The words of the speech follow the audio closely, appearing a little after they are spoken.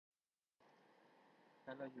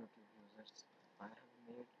Hello YouTube users, I have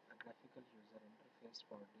made a graphical user interface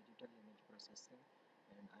for digital image processing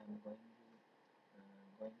and I am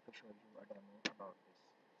going to show you a demo about this.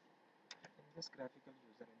 In this graphical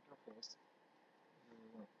user interface,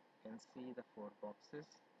 you can see the four boxes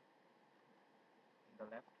in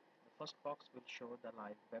the left. The first box will show the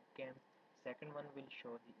live webcam, second one will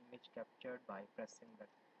show the image captured by pressing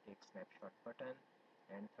the take snapshot button,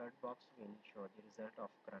 and third box will show the result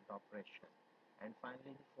of current operation. And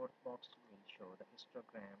finally, the fourth box will show the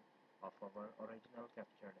histogram of our original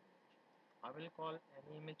captured image. I will call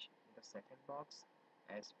any image in the second box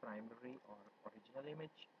as primary or original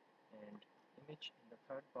image, and image in the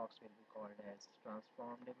third box will be called as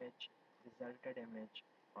transformed image, resulted image,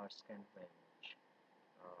 or scanned image.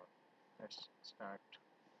 Uh, let's start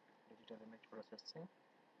digital image processing.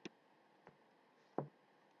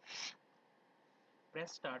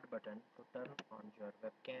 Press start button to turn on your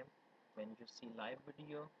webcam. When you see live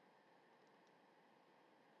video,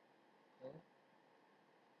 okay,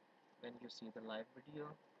 when you see the live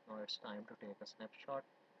video, now it's time to take a snapshot.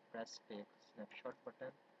 Press take snapshot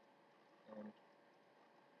button, and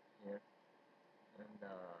here, and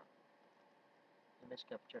the image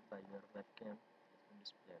captured by your webcam has been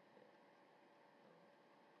displayed here.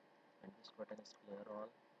 And this button is clear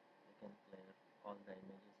all. You can clear all the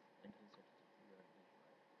images and reset your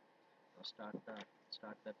GUI. Now start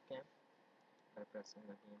webcam by pressing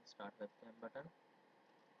again start webcam button.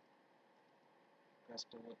 Press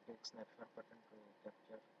take snapshot button to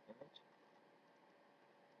capture image.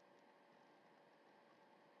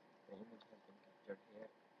 The image has been captured here.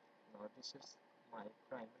 Now this is my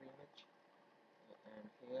primary image, and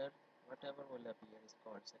here whatever will appear is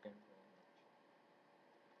called secondary image.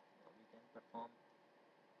 Now we can perform.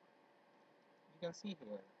 You can see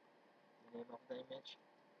here the name of the image,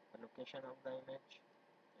 the location of the image,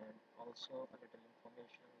 and also a little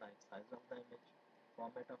information like size of the image,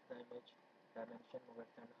 format of the image, dimension,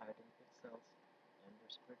 width and height in pixels, and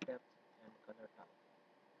its grid depth and color type.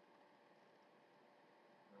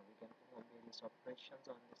 Now we can perform various operations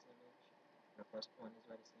on this image. The first one is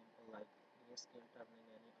very simple, like grayscale, turning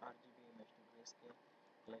any RGB image to grayscale.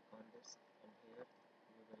 Click on this and here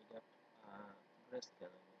you will get a grayscale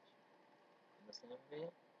image. In the same way,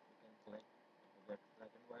 you can click to get black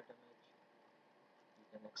and white image.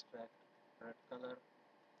 You can extract red color,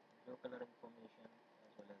 blue color information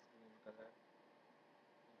as well as green color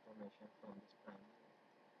information from this primary image.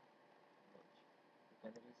 You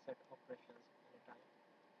can reset operations anytime.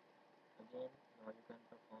 Again, now you can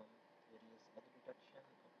perform various edge detection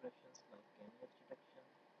operations like scan edge detection,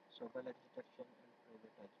 sobel edge detection, and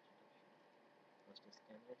private edge detection. First is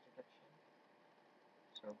scan edge detection.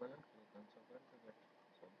 Sobel, click on sobel to get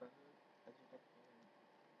sobel edge detection, and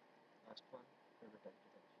last one private edge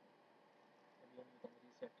detection. Again, you can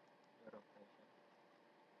reset your operation,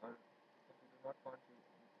 or if you do not want, you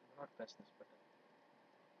do not press this button.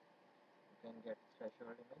 You can get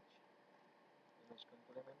threshold image, image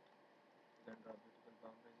complement. You can draw beautiful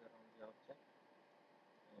boundaries around the object,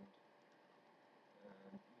 and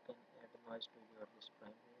you can add noise to this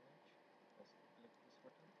primary image. Just click this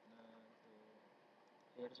button to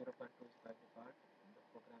here 0.2 is by default, and the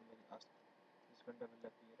program will ask, this window will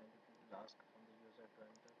appear and it will ask from the user to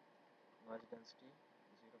enter noise density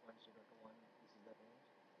 0.0 to 1. This is the range,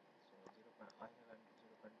 so I have entered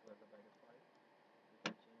 0.2 as a by default. You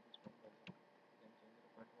can change this one by 0. You can change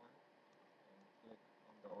 0.1 and click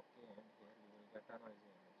on the OK, and here you will get a noisy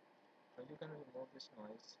image. Now you can remove this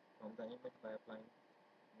noise from the image by applying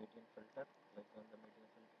median filter. Click on the median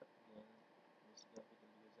filter. Again, this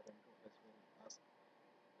graphical user interface will ask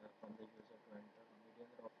from the user to enter median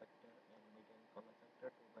raw factor and median color factor.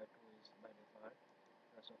 2 by 2 is by default.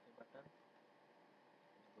 Press OK button,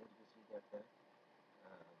 and here you see that the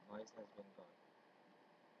noise has been gone.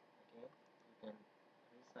 Again, you can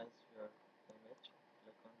resize your image.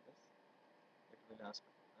 Click on this. It will ask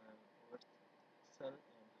width pixel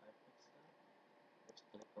and height pixel. Let's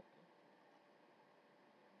click OK,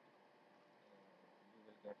 and you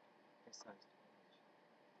will get resized image.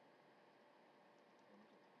 And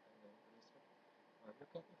I'm going to reset. Now you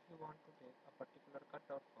can, if you want to take a particular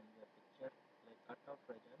cutout from your picture, like cutout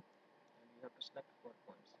region, and you have to select 4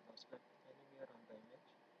 points. Now select anywhere on the image.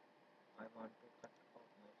 I want to cut off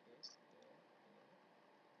my face here, here,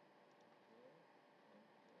 and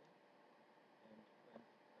here, and here,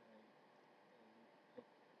 and when you click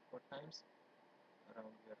 4 times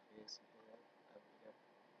around your face here, I will get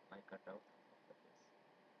my cutout of the face.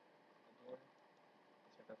 Again,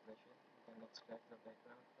 set operation. You can extract the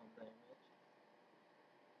background from the image.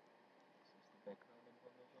 This is the background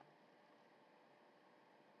information.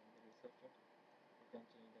 And reset it. You can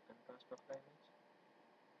change the contrast of the image.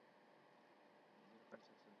 0.6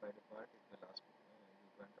 is by default, it will ask you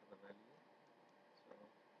to enter the value. So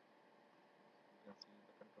you can see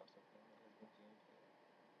the contrast of the image has been changed here.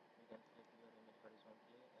 You can flip your image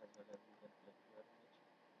horizontally as well as you can flip your image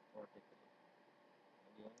vertically.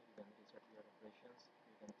 Again, you can reset your operations.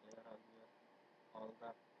 You can clear all the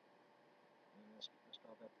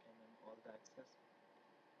stop webcam and all the access.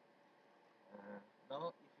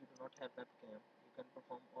 Now, if you do not have webcam, you can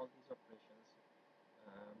perform all these operations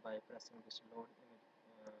by pressing this load image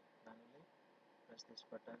manually. Press this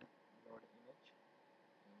button, load image,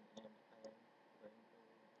 and I am going to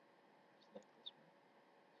select this one.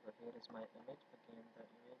 So here is my image. Again, the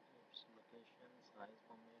image, its location, size,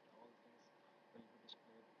 format, all things will be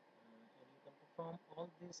displayed, and you can perform all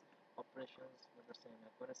these operations with the same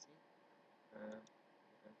accuracy.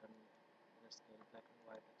 You can turn grayscale, black and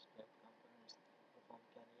white, extract components, perform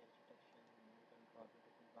canny edge detection, you can draw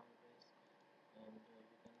beautiful boundaries, and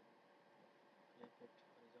you can flip it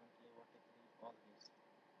horizontally, vertically, all these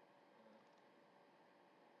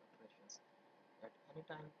operations. At any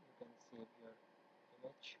time you can save your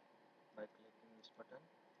image by clicking this button,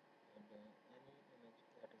 and any image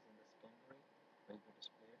that is in the secondary will be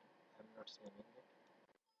displayed. I am not saving it.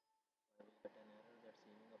 I will get an error that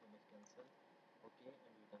saving of image cancel. OK,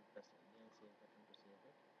 and you can press again save button to save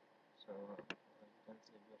it. So you can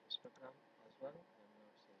save your histogram as well. I am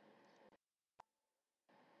not saving. So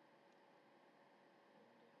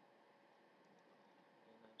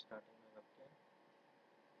again I am starting my webcam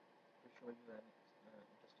to show you an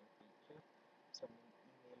interesting feature, sending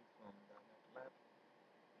email from the Matlab.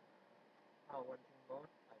 One thing more,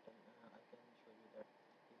 I can show you that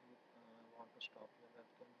if you want to stop your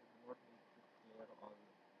webcam, you do not need to clear all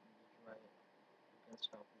the GUI. You can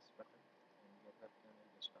stop this button and your webcam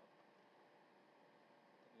will be stopped.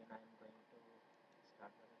 Again, I am going to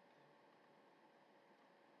start the webcam.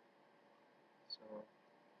 So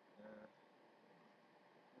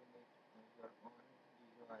if you make your own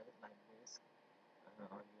GUI like this,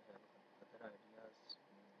 or you have other ideas,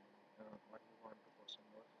 or you want to put some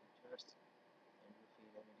more features, and you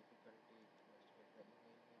feel any difficulty, just hit the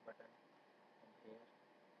email me button, and here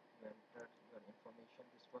you enter your information.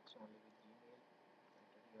 This works only with Gmail.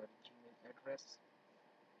 Enter your Gmail address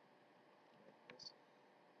like this.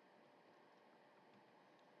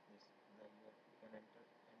 You can enter,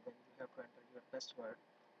 and then you have to enter your password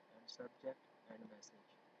and subject and message.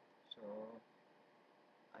 So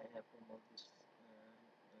I have to move this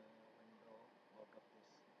window out of this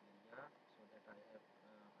area so that I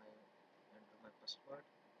enter my password.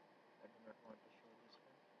 I do not want to show this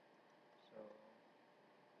one. So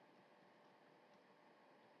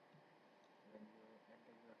when you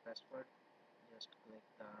enter your password, just click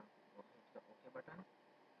hit the OK button,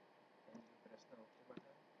 and you press the OK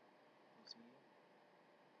button. You see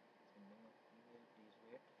sending of email. Please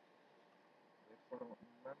wait for a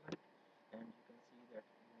moment, and you can see that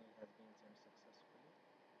email has been sent successfully.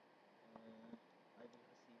 I will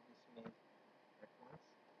receive this mail at once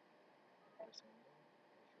after sending.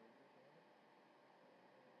 I show you here.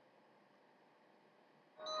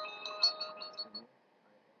 See,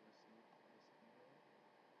 I have received this email.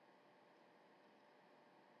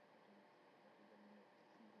 That is a new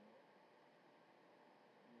email.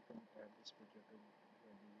 You can add this feature to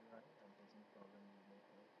your GUI. I'm facing problem you may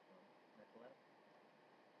have from Matlab.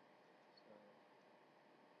 So,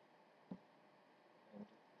 and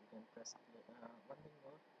you can press play. One thing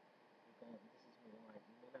more, you can. This is my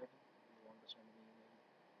email ID. If you want to send me email,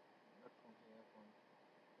 not from here, from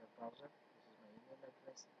your browser. This is my email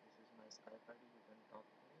address. This is my Skype ID. You can talk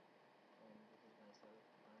to me, and this is my cell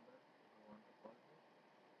number. If you want to call me,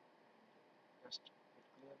 just hit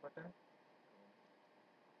clear button to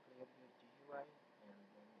clear your GUI, and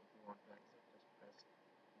then if you want to exit, just press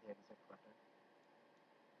the exit button.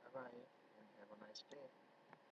 Bye bye, and have a nice day.